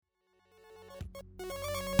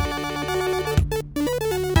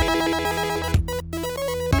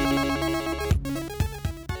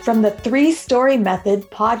from the Three Story Method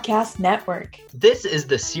Podcast Network. This is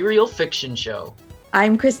the Serial Fiction Show.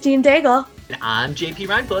 I'm Christine Daigle. And I'm JP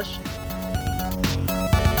Reinbush.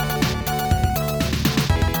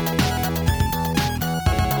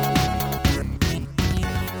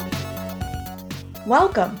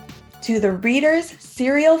 Welcome to the Reader's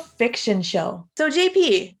Serial Fiction Show. So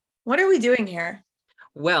JP, what are we doing here?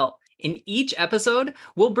 Well, in each episode,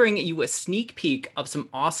 we'll bring you a sneak peek of some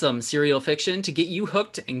awesome serial fiction to get you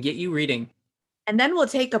hooked and get you reading. And then we'll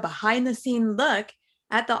take a behind-the-scene look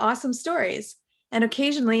at the awesome stories and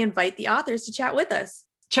occasionally invite the authors to chat with us.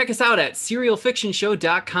 Check us out at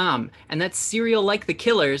serialfictionshow.com, and that's cereal like the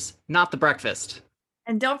Killers, not the breakfast.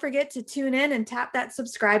 And don't forget to tune in and tap that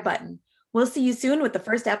subscribe button. We'll see you soon with the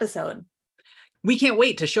first episode. We can't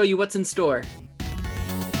wait to show you what's in store.